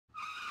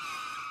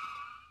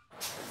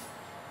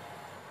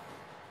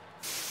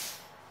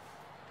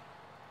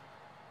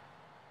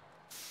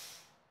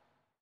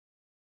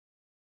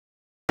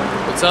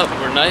What's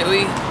up? We're Nightly,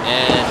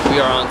 and we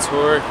are on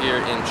tour here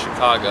in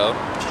Chicago.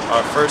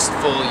 Our first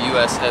full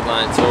U.S.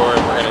 headline tour,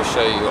 and we're going to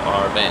show you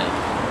our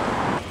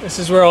van. This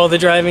is where all the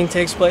driving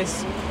takes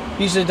place.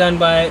 Usually done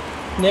by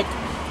Nick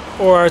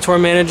or our tour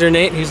manager,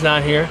 Nate, who's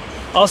not here.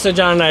 Also,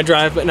 John and I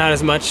drive, but not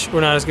as much.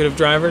 We're not as good of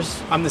drivers.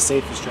 I'm the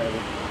safest driver,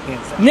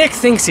 hands down. Nick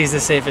thinks he's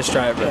the safest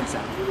driver. Hands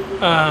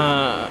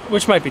down.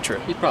 Which might be true.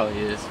 He probably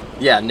is.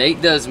 Yeah,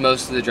 Nate does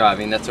most of the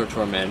driving. That's our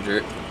tour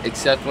manager,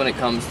 except when it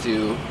comes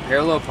to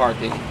parallel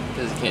parking,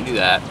 because he can't do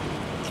that.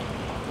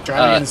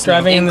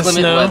 Driving in the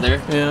snow.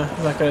 Weather, yeah,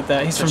 he's not good at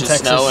that. He's from such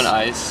as Texas. Snow and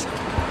ice.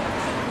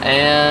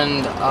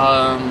 And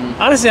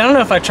honestly, I don't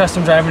know if I trust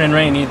him driving in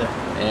rain either.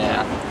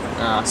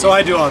 Yeah. So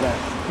I do all that.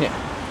 Yeah.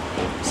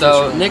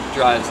 So sure. Nick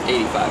drives 85%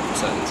 of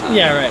the time.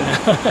 Yeah, right now.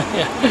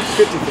 Yeah.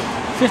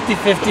 50-50.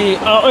 50-50.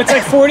 Oh, it's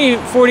like 40,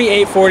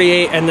 48,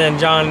 48, and then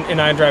John and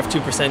I drive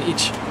 2%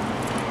 each.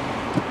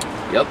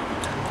 Yep.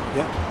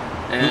 Yep.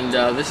 And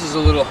this is a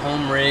little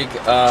home rig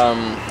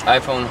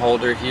iPhone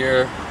holder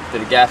here.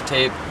 Bit of gaff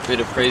tape, bit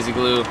of crazy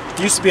glue. It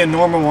used to be a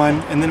normal one,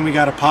 and then we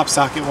got a pop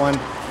socket one,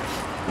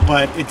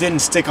 but it didn't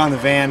stick on the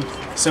van,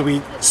 so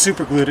we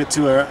super glued it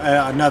to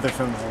another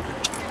phone holder.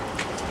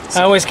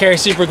 I always carry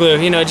super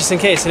glue, you know, just in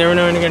case. You never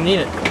know when you're gonna need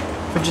it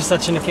for just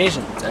such an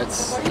occasion.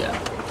 That's, yeah.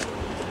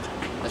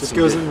 That's just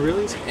goes in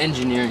really easy.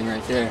 Engineering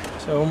right there.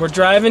 So when we're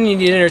driving, you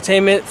need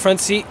entertainment. Front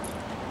seat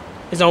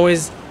is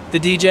always the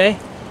DJ.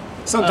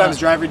 Sometimes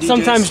driver DJs.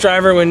 Sometimes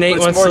driver when Nate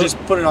wants more to. Just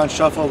put it on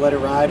shuffle, let it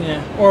ride.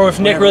 Yeah. Or if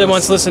Nick really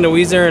wants to listen to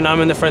Weezer and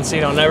I'm in the front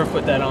seat, I'll never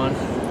put that on.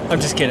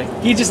 I'm just kidding.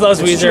 He just loves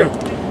Weezer.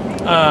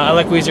 I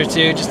like Weezer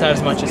too, just not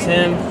as much as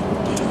him.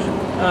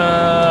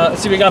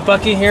 Let's see, we got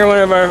Bucky here. One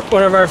of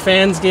our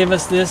fans gave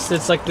us this.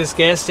 It's like this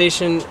gas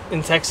station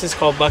in Texas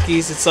called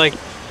Bucky's. It's like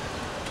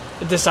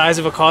the size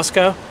of a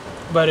Costco,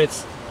 but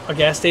it's a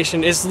gas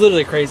station. It's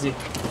literally crazy.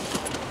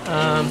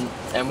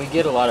 And we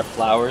get a lot of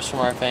flowers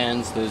from our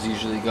fans. Those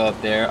usually go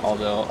up there,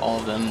 although all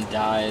of them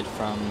died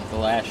from the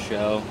last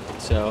show,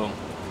 so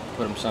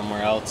put them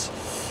somewhere else.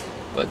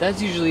 But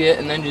that's usually it,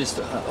 and then just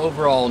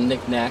overall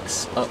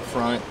knickknacks up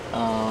front.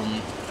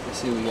 Let's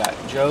see, we got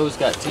Joe's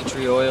got tea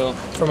tree oil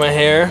for my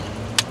hair.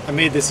 I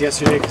made this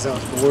yesterday because I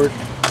was bored.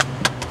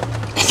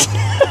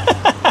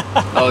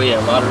 Oh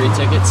yeah, lottery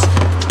tickets.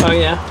 Oh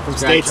yeah. From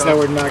states that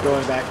we're not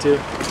going back to.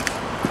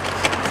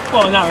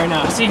 Well, not right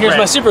now. See, here's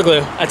my super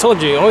glue. I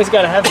told you always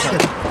gotta have some.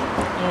 You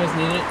always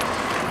need it.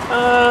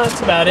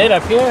 That's about it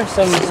up here.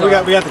 We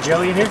got the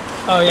jelly in here.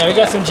 Oh yeah, we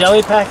got some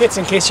jelly packets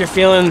in case you're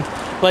feeling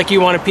like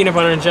you want a peanut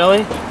butter and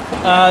jelly.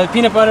 The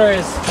peanut butter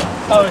is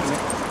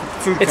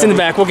it's in the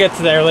back. We'll get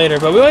to there later.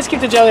 But we always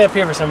keep the jelly up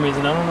here for some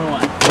reason. I don't know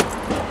why.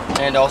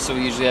 And also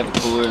we usually have a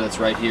cooler that's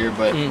right here,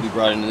 but we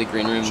brought it into the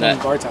green room.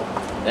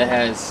 That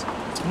has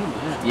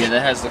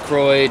that has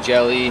LaCroix,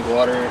 jelly,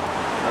 water.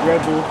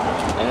 Red Bull.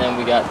 And then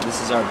we got, this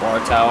is our bar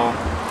towel.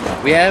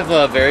 We have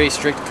a very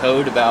strict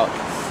code about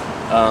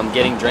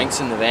getting drinks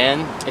in the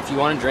van. If you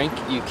want to drink,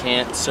 you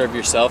can't serve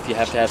yourself. You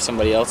have to have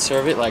somebody else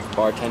serve it, like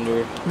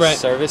bartender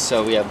service.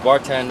 So we have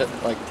bartender,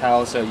 like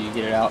towel, so you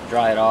get it out,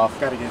 dry it off.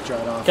 Gotta get it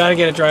dried off. Gotta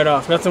get it dried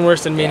off. Nothing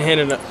worse than being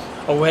handed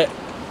a wet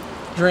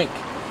drink.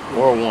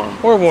 Or warm.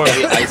 Or warm.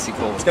 It's gotta be icy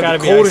cold. It's gotta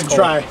be cold and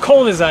dry.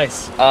 Cold as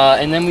ice.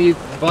 And then we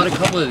bought a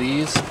couple of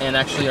these, and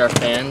actually our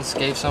fans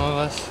gave some of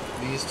us.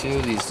 These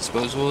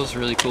disposables,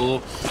 really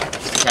cool.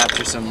 Just to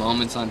capture some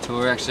moments on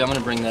tour. Actually, I'm gonna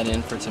bring that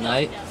in for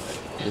tonight,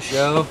 for the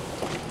show.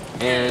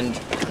 And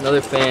another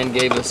fan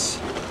gave us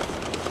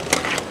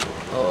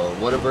a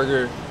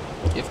Whataburger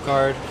gift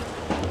card.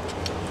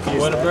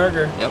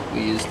 Whataburger. Yep,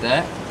 we used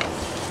that.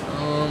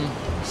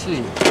 Let's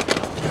see.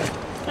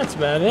 That's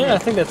about it. I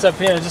think that's up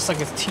here, just like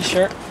a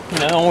t-shirt. You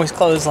know, always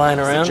clothesline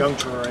around. The junk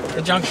drawer right there.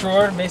 The junk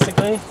drawer,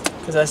 basically.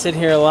 Because I sit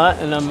here a lot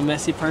and I'm a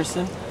messy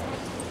person.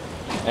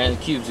 And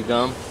cubes of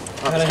gum.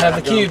 Gotta have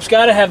the cubes,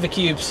 gotta have the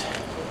cubes.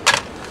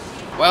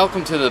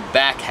 Welcome to the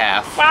back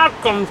half.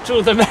 Welcome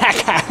to the back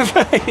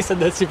half. He said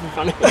that's super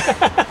funny.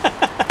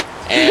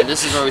 And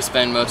this is where we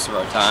spend most of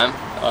our time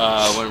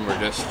when we're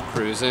just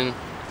cruising.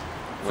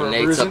 When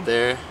Nate's up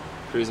there,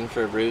 cruising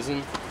for a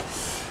bruising.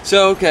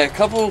 So, okay, a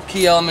couple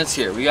key elements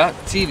here. We got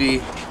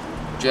TV.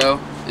 Joe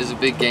is a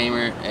big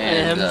gamer,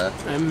 and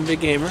I'm a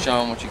big gamer.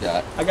 Show him what you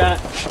got. I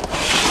got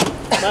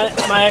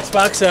my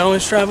Xbox I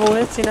always travel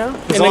with, you know.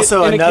 There's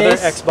also another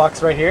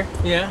Xbox right here.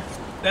 Yeah,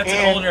 that's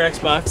an older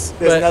Xbox.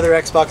 There's another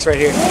Xbox right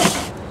here,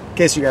 in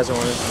case you guys are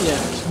wondering. Yeah,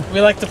 we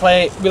like to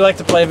play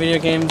video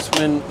games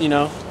when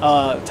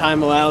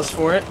time allows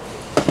for it,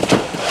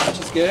 which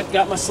is good.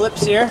 Got my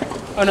slips here.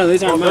 Oh no,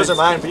 these aren't mine. Those are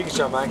mine, but you can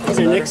show mine. These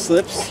are Nick's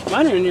slips.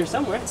 Mine are in here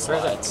somewhere.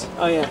 Slides.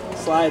 Oh yeah,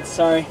 slides.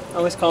 Sorry, I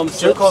always call them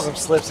slips. Joe calls them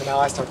slips, and now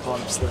I start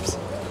calling them slips.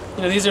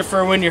 You know, these are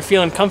for when you're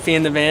feeling comfy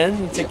in the van.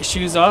 You take your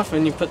shoes off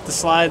and you put the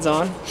slides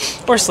on,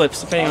 or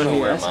slips, depending on who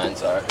you ask. I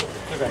don't know where mine are.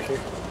 They're back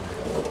here.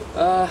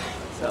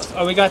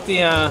 Oh, we got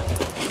the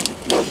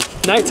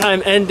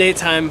nighttime and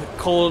daytime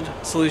cold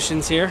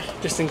solutions here,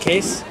 just in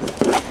case.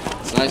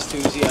 It's nice too,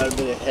 as you got a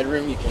bit of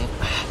headroom. You can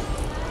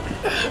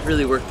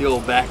really work the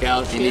old back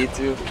out if you need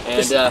to.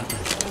 And so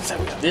that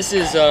we got? This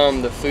is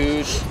the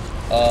food.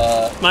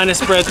 Minus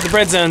bread. The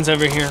bread zone's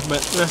over here,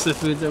 but the rest of the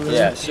food's over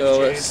there. Yeah, so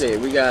let's see.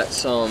 We got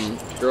some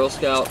Girl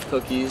Scout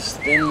cookies,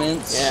 Thin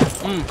Mints.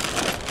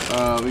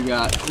 Yeah. We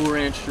got Cool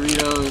Ranch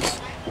Doritos.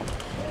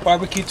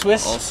 Barbecue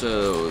twist.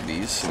 Also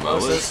these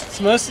samosas.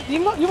 Samosas.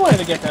 You wanted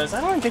to get those.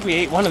 I don't even think we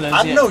ate one of those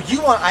yet. No,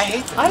 you want. I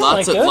hate them. I don't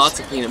like those. Lots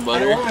of peanut I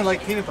butter. don't only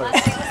like peanut butter.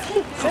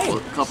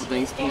 Couple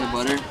things, peanut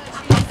butter.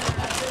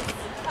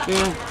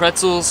 Yeah,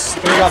 pretzels.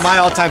 We got my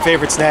all-time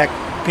favorite snack,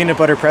 peanut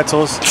butter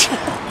pretzels.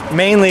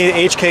 Mainly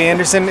HK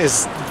Anderson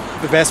is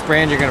the best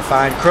brand you're gonna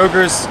find.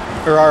 Kroger's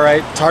are all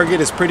right.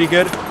 Target is pretty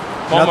good.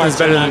 Nothing's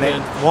better than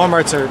that.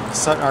 Walmart's are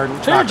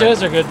Trader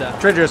Joe's are good though.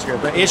 Trader Joe's are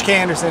good, but HK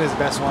Anderson is the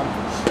best one.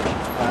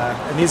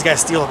 And these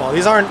guys steal them all.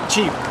 These aren't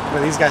cheap,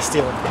 but these guys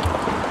steal them.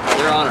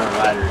 They're on our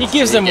riders. He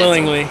gives them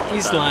willingly.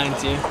 He's lying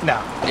to you.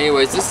 No.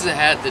 Anyways, this is a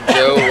hat that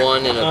Joe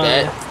won in a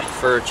bet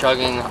for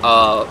chugging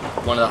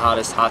one of the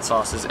hottest hot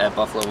sauces at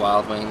Buffalo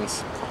Wild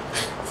Wings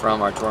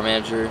from our tour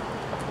manager.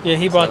 Yeah,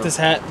 he bought this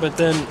hat, but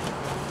then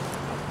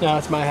no,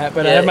 it's my hat.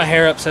 But I have my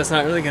hair up, so it's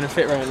not really gonna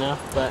fit right now.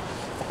 But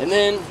and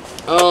then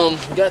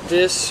we got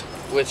this,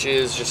 which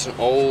is just an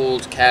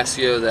old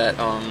Casio that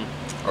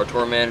our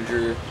tour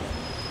manager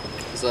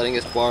is letting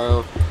us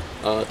borrow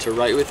to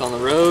write with on the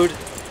road,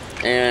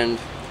 and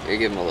here,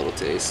 give him a little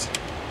taste.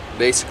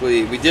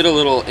 Basically, we did a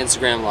little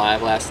Instagram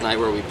live last night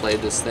where we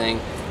played this thing.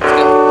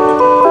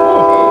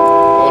 Hold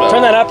up.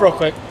 Turn that up real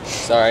quick.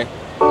 Sorry,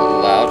 a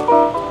little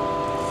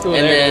loud. Ooh,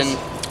 and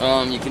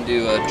then you can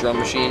do a drum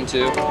machine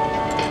too.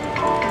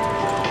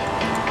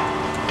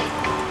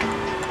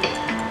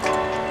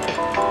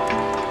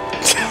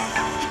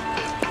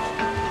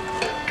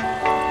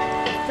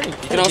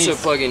 You can also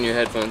plug in your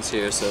headphones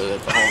here so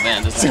that the whole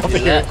band doesn't have to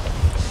do that.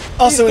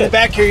 Also in the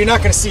back here, you're not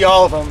going to see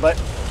all of them, but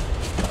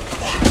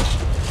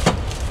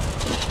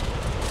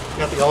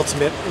got the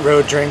ultimate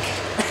road drink.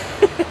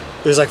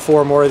 There's like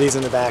 4 more of these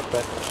in the back,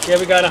 but yeah,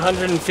 we got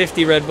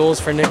 150 Red Bulls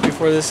for Nick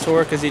before this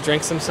tour because he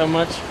drinks them so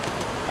much.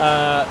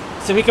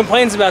 So he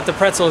complains about the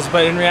pretzels,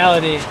 but in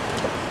reality,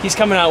 he's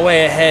coming out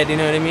way ahead. You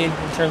know what I mean?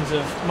 In terms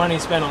of money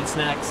spent on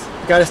snacks.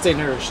 gotta stay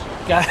nourished.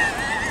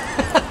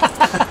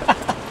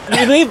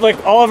 We leave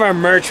like all of our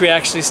merch. We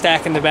actually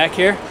stack in the back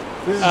here.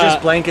 This is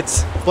just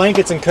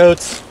blankets and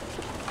coats,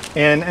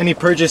 and any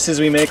purchases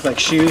we make, like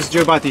shoes.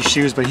 Joe bought these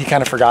shoes, but he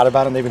kind of forgot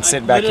about them. They've been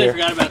sitting back here. I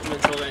forgot about them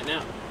until right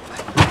now.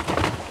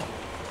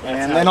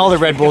 And then all the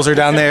Red Bulls are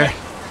down there.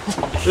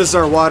 This is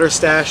our water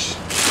stash.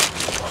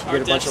 We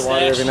get a bunch of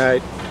water every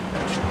night.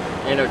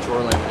 And our tour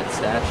limited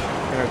stash.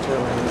 And our tour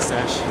limited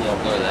stash.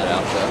 Yeah, blur that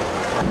out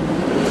though.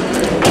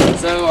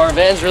 So our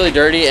van's really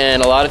dirty,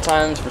 and a lot of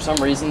times, for some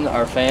reason,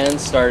 our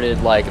fans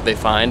started, like, if they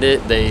find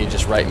it, they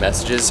just write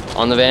messages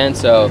on the van.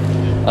 So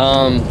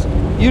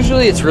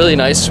usually it's really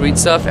nice, sweet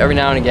stuff. Every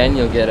now and again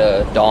you'll get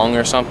a dong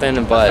or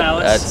something, but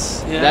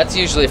that's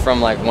usually from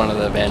like one of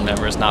the band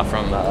members, not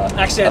from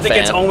actually, I think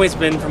it's always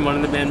been from one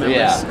of the band members.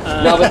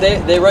 Yeah. No, but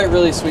they write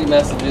really sweet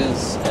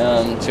messages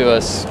to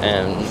us,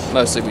 and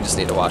mostly we just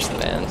need to wash the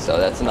van. So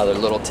that's another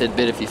little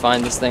tidbit if you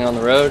find this thing on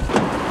the road.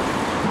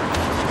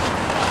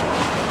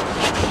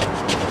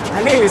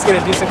 I knew he was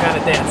gonna do some kind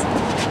of dance.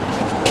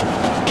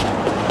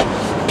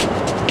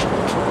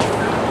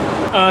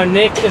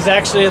 Nick is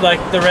actually like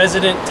the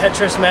resident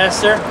Tetris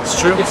master. It's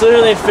true. It's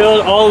literally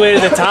filled all the way to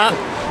the top,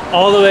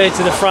 all the way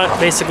to the front,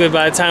 basically,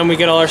 by the time we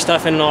get all our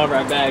stuff in all of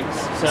our bags.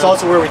 So. It's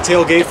also where we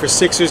tailgate for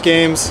Sixers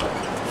games,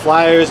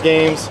 Flyers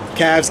games,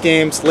 Cavs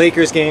games,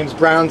 Lakers games,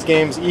 Browns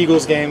games,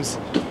 Eagles games,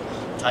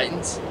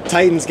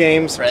 Titans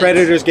games,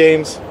 Predators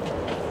games.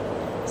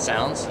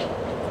 Sounds?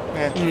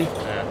 Yeah.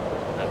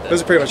 Mm-hmm.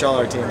 Those are pretty much all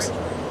our teams.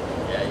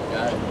 Yeah, you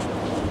got it.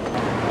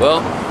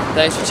 Well,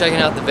 thanks for checking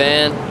out the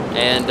van,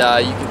 and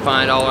you can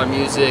find all our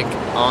music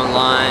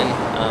online.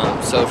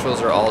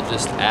 Socials are all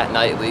just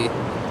 @Nightly.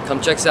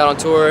 Come check us out on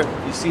tour.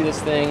 If you see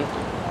this thing,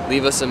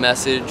 leave us a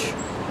message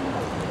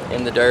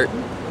in the dirt.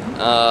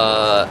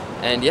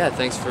 And yeah,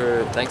 thanks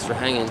for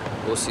hanging.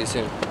 We'll see you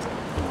soon.